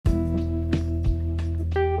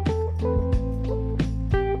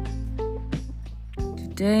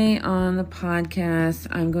today on the podcast,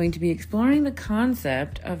 I'm going to be exploring the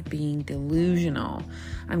concept of being delusional.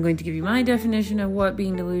 I'm going to give you my definition of what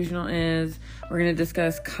being delusional is. We're going to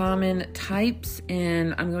discuss common types,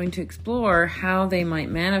 and I'm going to explore how they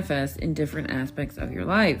might manifest in different aspects of your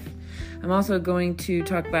life. I'm also going to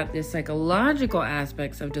talk about the psychological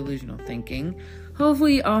aspects of delusional thinking,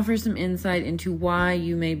 hopefully offer some insight into why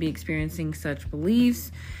you may be experiencing such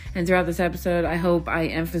beliefs. And throughout this episode, I hope I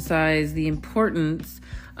emphasize the importance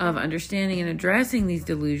of understanding and addressing these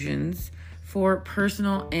delusions for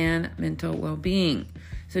personal and mental well-being.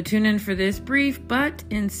 So tune in for this brief but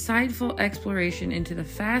insightful exploration into the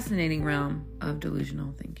fascinating realm of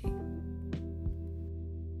delusional thinking.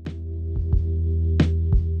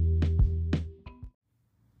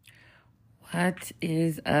 What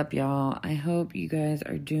is up, y'all? I hope you guys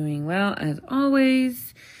are doing well as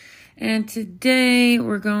always. And today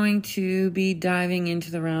we're going to be diving into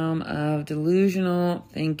the realm of delusional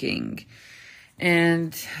thinking.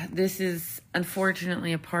 And this is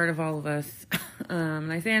unfortunately a part of all of us.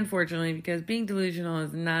 And I say unfortunately because being delusional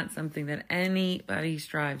is not something that anybody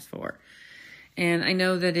strives for. And I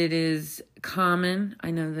know that it is common. I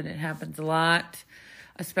know that it happens a lot,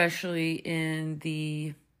 especially in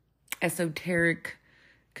the esoteric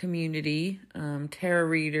community, tarot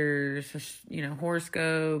readers,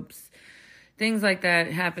 horoscopes, things like that.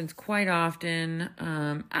 It happens quite often.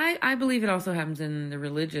 I believe it also happens in the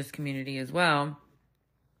religious community as well.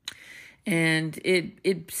 And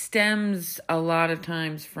it stems a lot of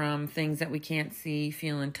times from things that we can't see,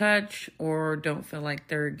 feel, and touch, or don't feel like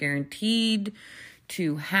they're guaranteed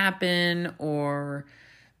to happen, or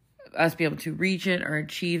us be able to reach it or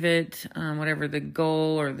achieve it, whatever the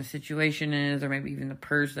goal or the situation is, or maybe even the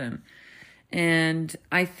person. And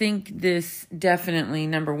I think this definitely,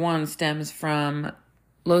 number one, stems from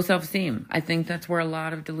low self-esteem. I think that's where a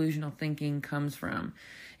lot of delusional thinking comes from.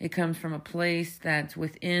 It comes from a place that's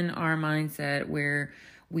within our mindset where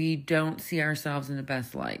we don't see ourselves in the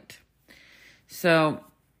best light. So,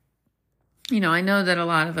 I know that a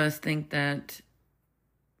lot of us think that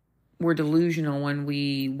we're delusional when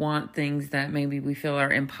we want things that maybe we feel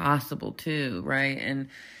are impossible too, right? And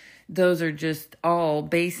those are just all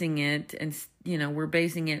basing it, and we're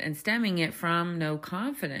basing it and stemming it from no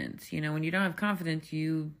confidence. When you don't have confidence,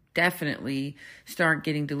 you definitely start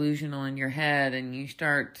getting delusional in your head, and you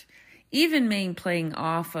start even playing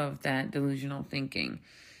off of that delusional thinking.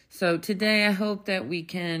 So today I hope that we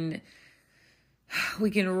can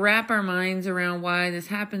wrap our minds around why this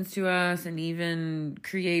happens to us and even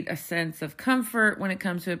create a sense of comfort when it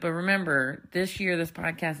comes to it. But remember, this year, this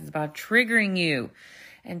podcast is about triggering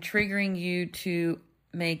you to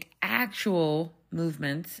make actual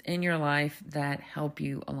movements in your life that help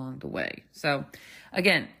you along the way. So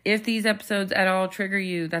again, if these episodes at all trigger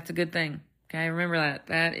you, that's a good thing. Okay. Remember that.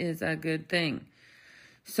 That is a good thing.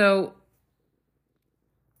 So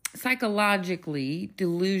psychologically,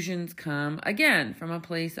 delusions come, again, from a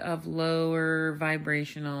place of lower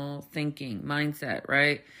vibrational thinking, mindset,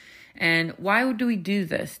 right? And why do we do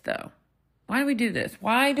this, though? Why do we do this?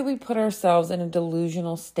 Why do we put ourselves in a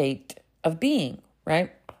delusional state of being,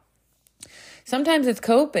 right? Sometimes it's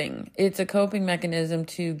coping. It's a coping mechanism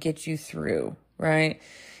to get you through, right?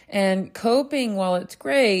 And coping, while it's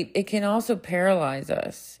great, it can also paralyze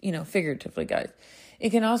us, figuratively, guys. It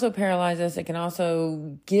can also paralyze us. It can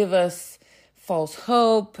also give us false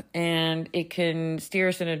hope, and it can steer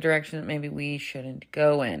us in a direction that maybe we shouldn't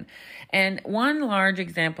go in. And one large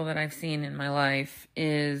example that I've seen in my life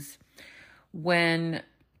is when,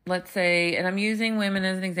 let's say, and I'm using women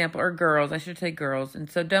as an example, or girls, I should say girls. And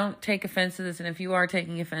so don't take offense to this. And if you are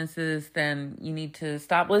taking offense to this, then you need to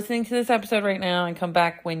stop listening to this episode right now and come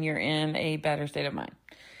back when you're in a better state of mind.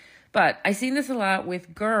 But I've seen this a lot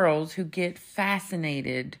with girls who get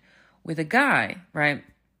fascinated with a guy, right?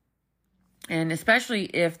 And especially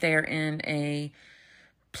if they're in a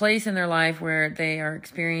place in their life where they are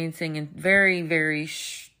experiencing very, very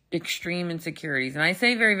extreme insecurities. And I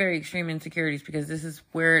say very, very extreme insecurities because this is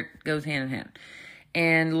where it goes hand in hand.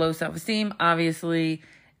 And low self-esteem, obviously.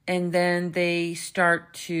 And then they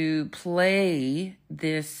start to play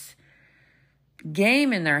this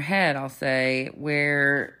game in their head, I'll say,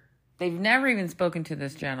 where they've never even spoken to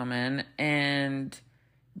this gentleman, and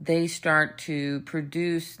they start to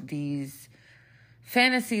produce these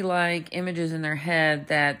fantasy-like images in their head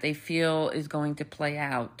that they feel is going to play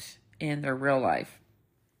out in their real life.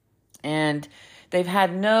 And they've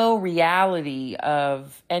had no reality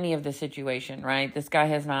of any of the situation, right? This guy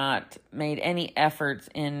has not made any efforts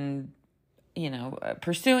in,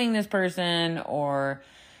 pursuing this person or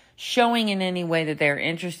showing in any way that they're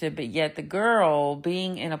interested, but yet the girl,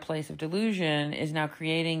 being in a place of delusion, is now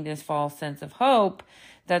creating this false sense of hope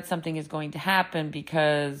that something is going to happen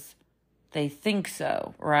because they think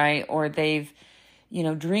so, right? Or they've,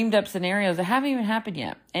 dreamed up scenarios that haven't even happened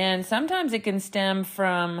yet. And sometimes it can stem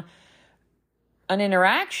from an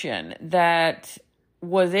interaction that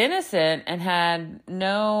was innocent and had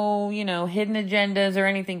no, hidden agendas or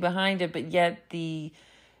anything behind it, but yet the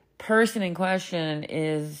person in question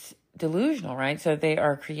is delusional, right? So they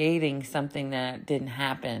are creating something that didn't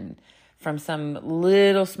happen from some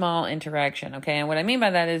little small interaction, okay? And what I mean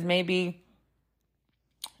by that is maybe,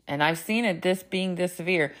 and I've seen it this being this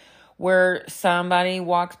severe, where somebody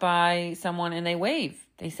walks by someone and they wave,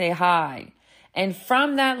 they say hi. And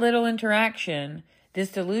from that little interaction,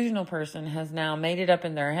 this delusional person has now made it up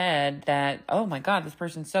in their head that, oh my God, this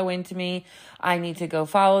person's so into me. I need to go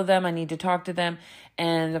follow them. I need to talk to them.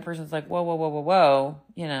 And the person's like, whoa, whoa, whoa, whoa,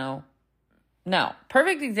 whoa, No.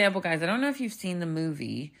 Perfect example, guys. I don't know if you've seen the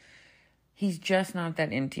movie. He's just not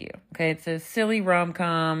that into you. Okay. It's a silly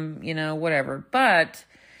rom-com, whatever. But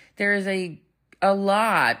there is a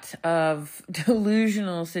lot of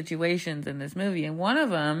delusional situations in this movie. And one of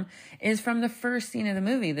them is from the first scene of the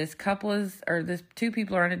movie. This two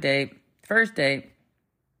people are on a date, first date.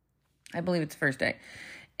 I believe it's the first date.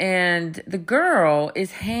 And the girl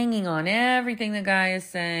is hanging on everything the guy is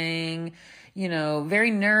saying, very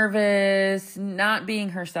nervous, not being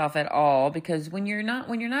herself at all. Because when you're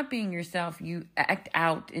not being yourself, you act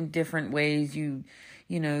out in different ways. You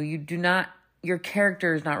do not, your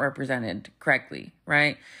character is not represented correctly,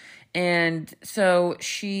 right? And so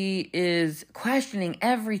she is questioning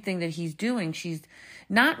everything that he's doing. She's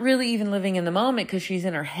not really even living in the moment because she's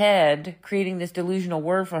in her head creating this delusional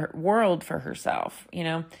world for herself,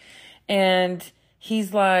 And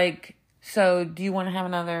he's like, so do you want to have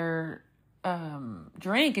another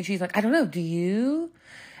drink? And she's like, I don't know, do you?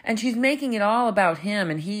 And she's making it all about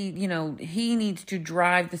him, and he needs to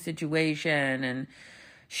drive the situation, and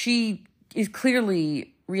she is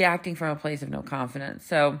clearly reacting from a place of no confidence.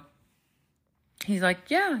 So he's like,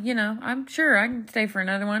 yeah, I'm sure I can stay for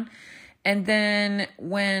another one. And then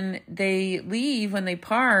when they leave, when they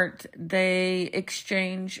part, they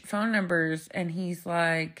exchange phone numbers, and he's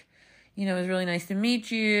like, it was really nice to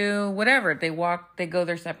meet you, whatever. They go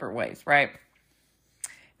their separate ways, right?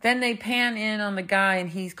 Then they pan in on the guy, and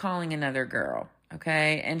he's calling another girl,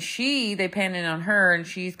 okay? And they pan in on her, and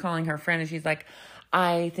she's calling her friend, and she's like,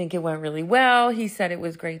 I think it went really well. He said it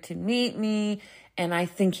was great to meet me, and I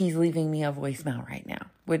think he's leaving me a voicemail right now.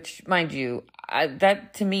 Which, mind you,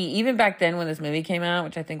 that to me, even back then when this movie came out,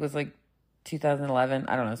 which I think was like 2011,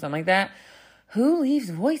 I don't know, something like that. Who leaves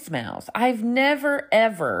voicemails? I've never,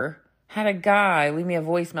 ever had a guy leave me a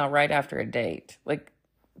voicemail right after a date. Like,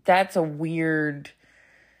 that's a weird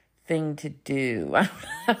thing to do. I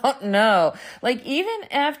don't know. Like, even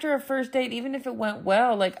after a first date, even if it went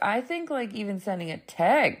well, like, I think like even sending a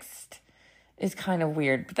text is kind of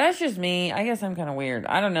weird. But that's just me. I guess I'm kind of weird.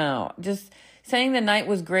 I don't know. Just saying the night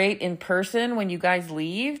was great in person when you guys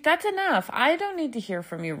leave, that's enough. I don't need to hear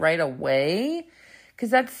from you right away,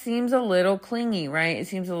 because that seems a little clingy, right? It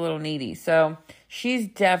seems a little needy. So she's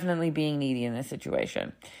definitely being needy in this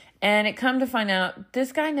situation. And it come to find out,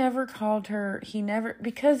 this guy never called her.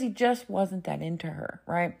 Because he just wasn't that into her,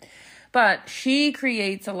 right? But she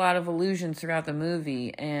creates a lot of illusions throughout the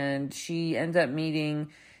movie, and she ends up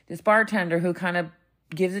meeting this bartender who kind of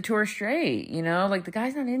gives it to her straight, like, the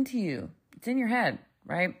guy's not into you. It's in your head,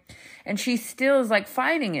 right? And she still is like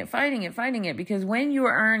fighting it, because when you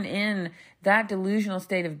are in that delusional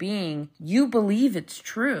state of being, you believe it's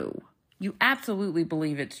true. You absolutely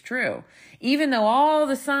believe it's true. Even though all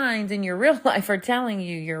the signs in your real life are telling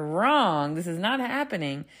you you're wrong, this is not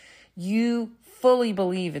happening, you fully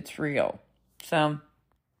believe it's real. So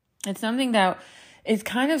it's something that is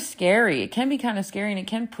kind of scary. It can be kind of scary, and it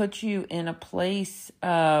can put you in a place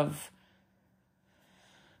of,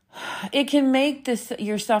 it can make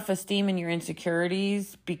your self-esteem and your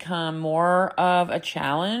insecurities become more of a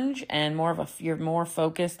challenge, and you're more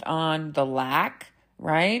focused on the lack,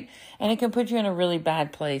 right? And it can put you in a really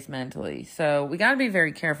bad place mentally. So we got to be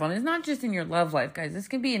very careful. And it's not just in your love life, guys. This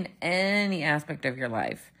can be in any aspect of your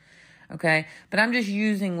life, okay? But I'm just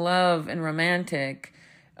using love and romantic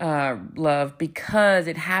love because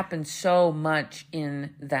it happens so much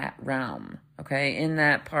in that realm, okay? In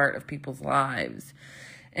that part of people's lives.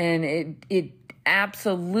 And it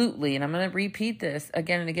absolutely, and I'm going to repeat this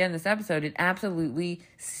again and again this episode, it absolutely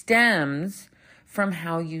stems from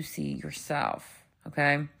how you see yourself.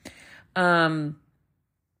 Okay. And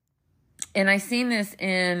I seen this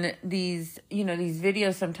in these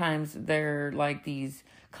videos. Sometimes they're like these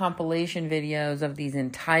compilation videos of these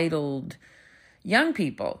entitled young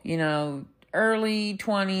people, early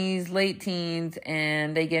 20s, late teens,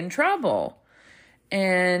 and they get in trouble.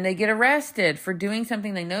 And they get arrested for doing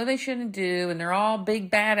something they know they shouldn't do. And they're all big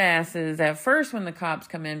badasses at first when the cops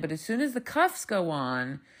come in. But as soon as the cuffs go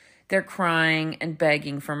on, they're crying and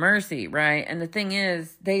begging for mercy, right? And the thing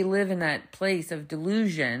is, they live in that place of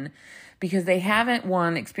delusion because they haven't,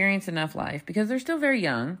 one, experienced enough life because they're still very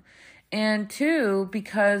young. And two,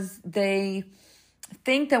 because they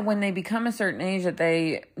think that when they become a certain age that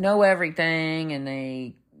they know everything and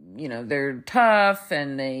they're tough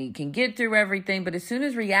and they can get through everything. But as soon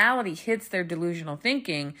as reality hits their delusional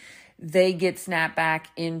thinking, they get snapped back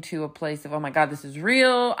into a place of, oh my God, this is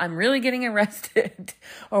real. I'm really getting arrested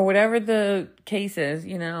or whatever the case is,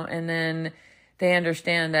 and then they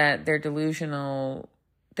understand that their delusional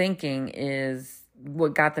thinking is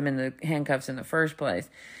what got them in the handcuffs in the first place.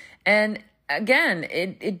 And again,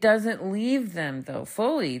 it doesn't leave them, though,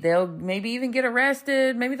 fully. They'll maybe even get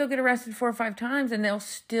arrested. Maybe they'll get arrested 4 or 5 times, and they'll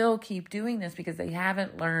still keep doing this because they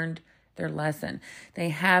haven't learned their lesson. They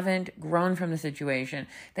haven't grown from the situation.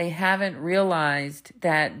 They haven't realized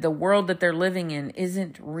that the world that they're living in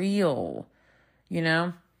isn't real.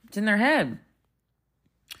 It's in their head.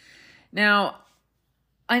 Now,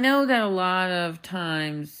 I know that a lot of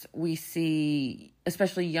times we see,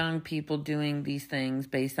 especially young people, doing these things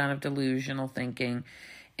based out of delusional thinking.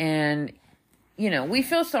 And, we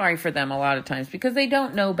feel sorry for them a lot of times because they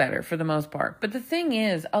don't know better for the most part. But the thing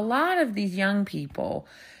is, a lot of these young people,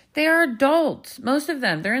 they are adults. Most of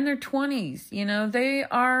them, they're in their 20s. They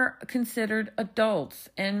are considered adults.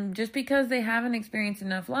 And just because they haven't experienced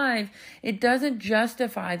enough life, it doesn't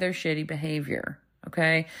justify their shitty behavior.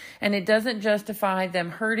 Okay. And it doesn't justify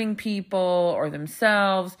them hurting people or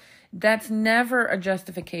themselves. That's never a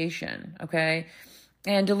justification. Okay.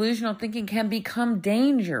 And delusional thinking can become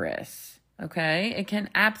dangerous. Okay. It can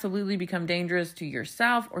absolutely become dangerous to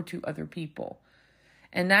yourself or to other people.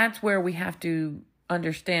 And that's where we have to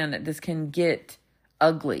understand that this can get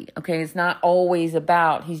ugly. Okay. It's not always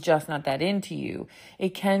about he's just not that into you.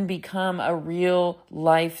 It can become a real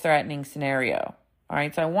life-threatening scenario. All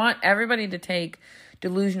right. So I want everybody to take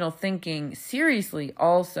delusional thinking seriously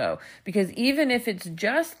also, because even if it's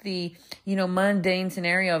just the, mundane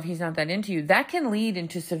scenario of he's not that into you, that can lead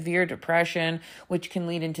into severe depression, which can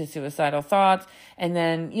lead into suicidal thoughts. And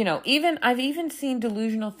then, I've even seen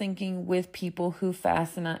delusional thinking with people who they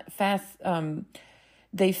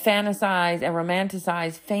fantasize and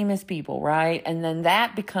romanticize famous people, right? And then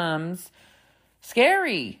that becomes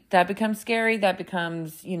scary. That becomes,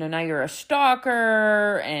 now you're a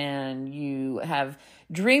stalker and you have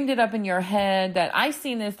dreamed it up in your head that I've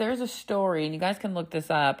seen this. There's a story, and you guys can look this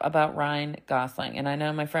up, about Ryan Gosling. And I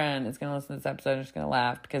know my friend is going to listen to this episode and just going to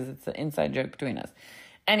laugh because it's an inside joke between us.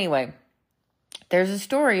 Anyway, there's a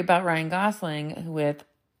story about Ryan Gosling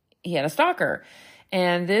he had a stalker.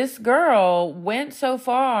 And this girl went so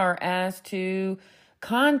far as to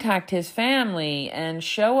contact his family and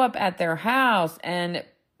show up at their house and,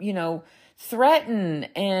 threaten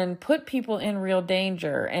and put people in real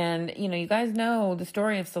danger. And, you guys know the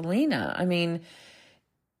story of Selena. I mean,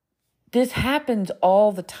 this happens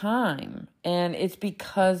all the time, and it's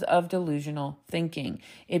because of delusional thinking.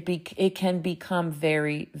 It can become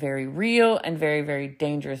very, very real and very, very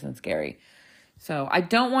dangerous and scary. So I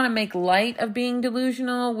don't want to make light of being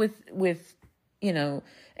delusional with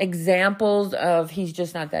examples of he's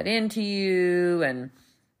just not that into you and,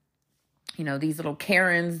 these little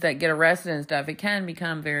Karens that get arrested and stuff. It can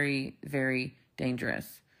become very, very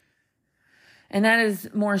dangerous. And that is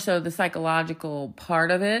more so the psychological part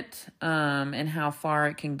of it, and how far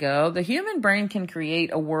it can go. The human brain can create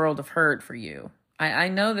a world of hurt for you. I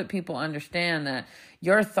know that people understand that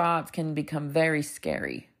your thoughts can become very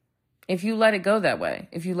scary if you let it go that way,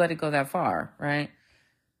 if you let it go that far, right?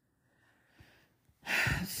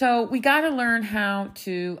 So we got to learn how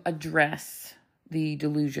to address the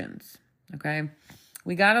delusions, okay?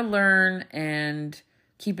 We got to learn and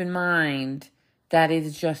keep in mind that it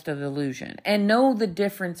is just a delusion and know the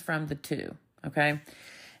difference from the two, okay?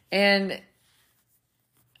 And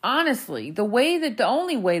honestly, the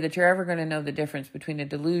only way that you're ever going to know the difference between a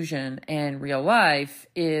delusion and real life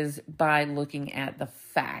is by looking at the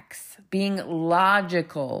facts, being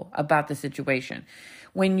logical about the situation.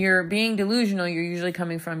 When you're being delusional, you're usually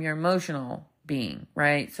coming from your emotional being,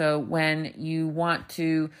 right? So when you want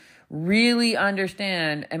to really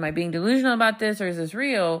understand, am I being delusional about this or is this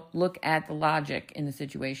real? Look at the logic in the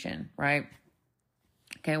situation, right?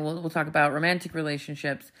 Okay, we'll talk about romantic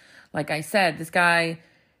relationships. Like I said, this guy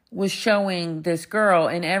was showing this girl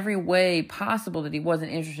in every way possible that he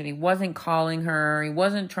wasn't interested. He wasn't calling her. He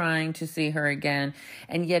wasn't trying to see her again.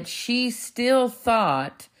 And yet she still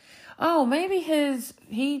thought, oh, maybe his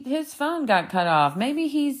phone got cut off. Maybe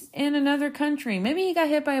he's in another country. Maybe he got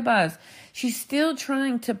hit by a bus. She's still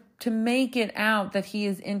trying to make it out that he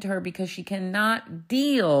is into her because she cannot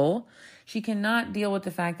deal with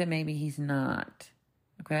the fact that maybe he's not.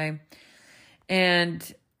 Okay?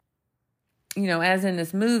 And as in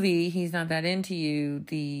this movie, He's Not That Into You,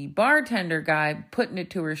 the bartender guy putting it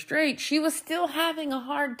to her straight, she was still having a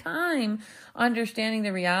hard time understanding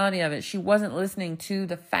the reality of it. She wasn't listening to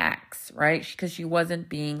the facts, right? Because she wasn't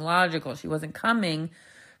being logical. She wasn't coming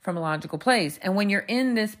from a logical place. And when you're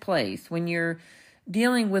in this place, when you're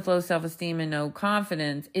dealing with low self-esteem and no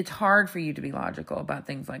confidence, it's hard for you to be logical about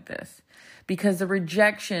things like this because the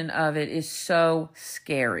rejection of it is so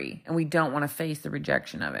scary and we don't want to face the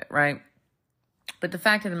rejection of it, right? But the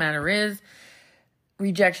fact of the matter is,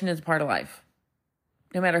 rejection is a part of life.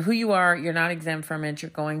 No matter who you are, you're not exempt from it.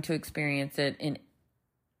 You're going to experience it. And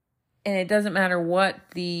it doesn't matter what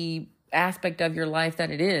the aspect of your life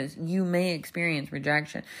that it is, you may experience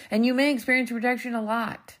rejection. And you may experience rejection a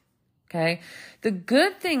lot. Okay? The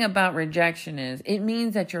good thing about rejection is it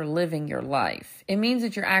means that you're living your life. It means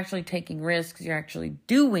that you're actually taking risks. You're actually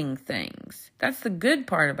doing things. That's the good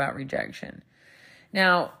part about rejection.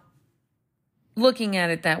 Now, looking at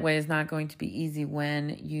it that way is not going to be easy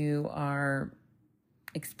when you are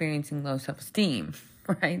experiencing low self-esteem,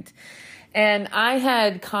 right? And I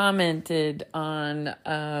had commented on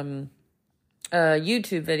a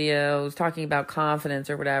YouTube video talking about confidence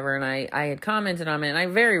or whatever, and I had commented on it, and I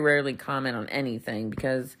very rarely comment on anything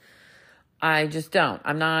because I just don't.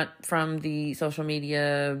 I'm not from the social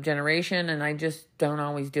media generation, and I just don't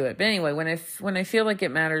always do it. But anyway, when I feel like it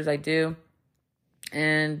matters, I do.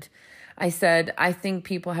 And I said, I think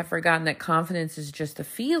people have forgotten that confidence is just a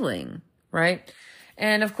feeling, right?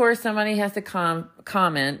 And of course, somebody has to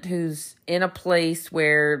comment who's in a place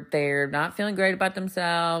where they're not feeling great about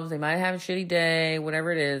themselves. They might have a shitty day,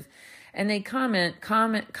 whatever it is. And they comment,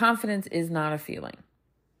 confidence is not a feeling.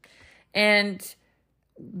 And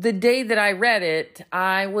the day that I read it,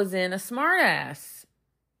 I was in a smartass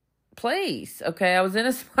place. Okay. I was in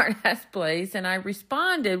a smartass place and I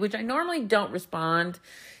responded, which I normally don't respond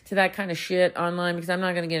to that kind of shit online because I'm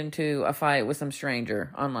not going to get into a fight with some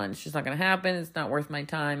stranger online. It's just not going to happen. It's not worth my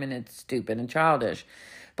time and it's stupid and childish.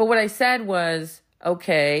 But what I said was,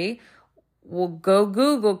 okay, well, go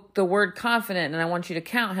Google the word confident and I want you to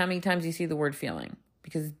count how many times you see the word feeling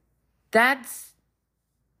because that's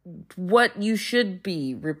what you should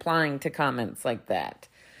be replying to comments like that.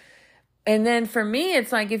 And then for me,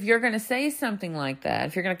 it's like, if you're going to say something like that,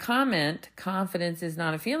 if you're going to comment, confidence is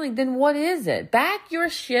not a feeling, then what is it? Back your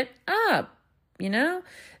shit up,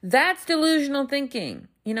 That's delusional thinking,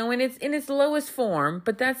 and it's in its lowest form,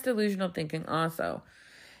 but that's delusional thinking also.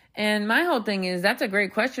 And my whole thing is, that's a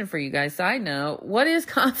great question for you guys. Side note, what is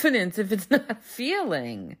confidence if it's not a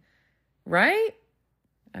feeling, right?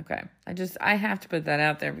 Okay. I have to put that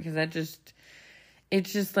out there because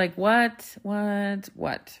it's just like, what?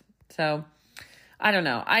 So, I don't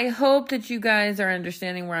know. I hope that you guys are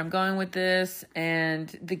understanding where I'm going with this. And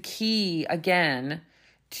the key, again,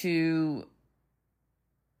 to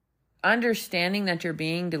understanding that you're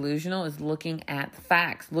being delusional is looking at the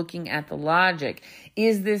facts, looking at the logic.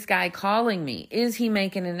 Is this guy calling me? Is he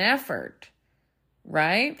making an effort?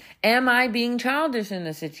 Right? Am I being childish in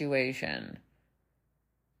the situation?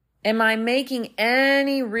 Am I making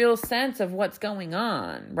any real sense of what's going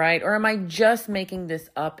on, right? Or am I just making this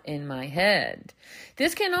up in my head?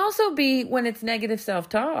 This can also be when it's negative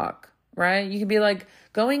self-talk, right? You can be like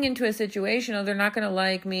going into a situation, oh, they're not going to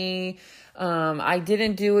like me. I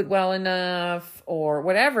didn't do it well enough or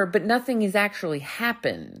whatever, but nothing has actually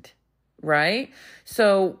happened, right?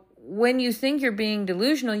 So when you think you're being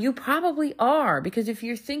delusional, you probably are, because if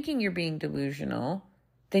you're thinking you're being delusional,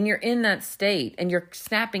 then you're in that state and you're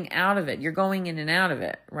snapping out of it. You're going in and out of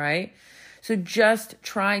it, right? So just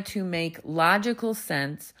try to make logical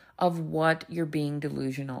sense of what you're being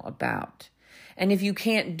delusional about. And if you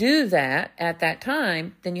can't do that at that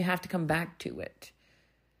time, then you have to come back to it.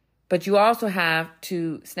 But you also have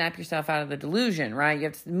to snap yourself out of the delusion, right? You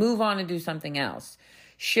have to move on and do something else.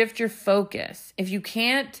 Shift your focus. If you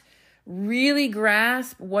can't really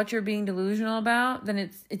grasp what you're being delusional about, then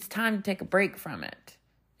it's time to take a break from it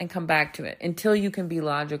and come back to it until you can be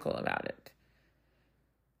logical about it.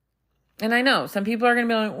 And I know some people are going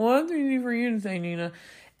to be like, well, that's easy for you to say, Nina.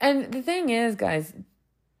 And the thing is, guys,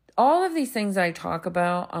 all of these things I talk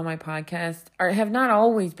about on my podcast have not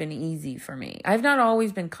always been easy for me. I've not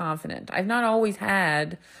always been confident. I've not always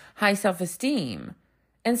had high self-esteem.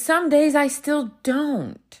 And some days I still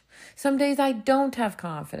don't. Some days I don't have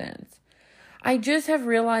confidence. I just have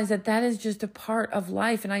realized that that is just a part of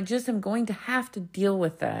life, and I just am going to have to deal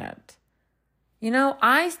with that.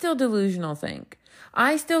 I still delusional think.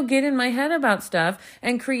 I still get in my head about stuff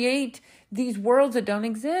and create these worlds that don't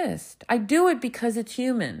exist. I do it because it's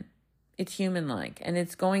human. It's human-like, and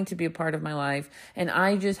it's going to be a part of my life, and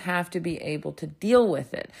I just have to be able to deal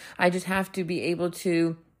with it. I just have to be able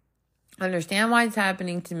to understand why it's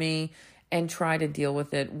happening to me and try to deal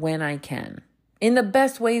with it when I can, in the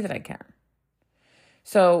best way that I can.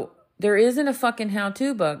 So there isn't a fucking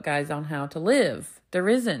how-to book, guys, on how to live. There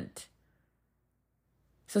isn't.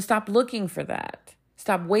 So stop looking for that.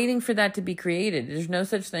 Stop waiting for that to be created. There's no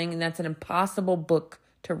such thing, and that's an impossible book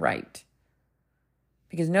to write.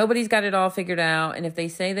 Because nobody's got it all figured out, and if they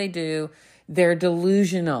say they do, they're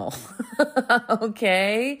delusional.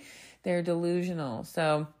 Okay? They're delusional.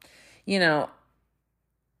 So,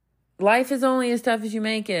 life is only as tough as you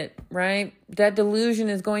make it, right? That delusion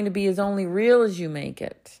is going to be as only real as you make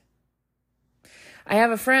it. I have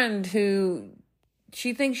a friend who,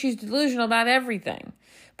 she thinks she's delusional about everything,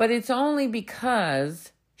 but it's only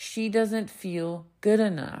because she doesn't feel good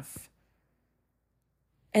enough.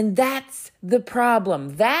 And that's the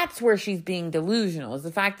problem. That's where she's being delusional, is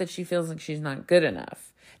the fact that she feels like she's not good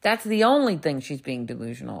enough. That's the only thing she's being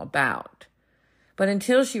delusional about. But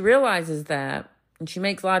until she realizes that, and she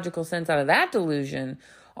makes logical sense out of that delusion,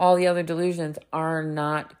 all the other delusions are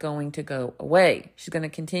not going to go away. She's going to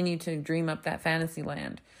continue to dream up that fantasy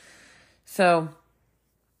land. So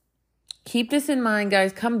keep this in mind,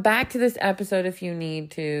 guys. Come back to this episode if you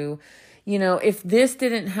need to. If this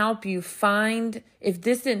didn't help you,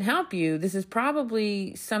 this is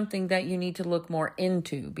probably something that you need to look more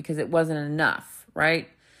into, because it wasn't enough, right?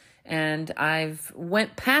 And I've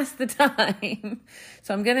went past the time.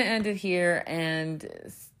 So I'm going to end it here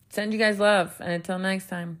and send you guys love. And until next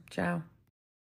time, ciao.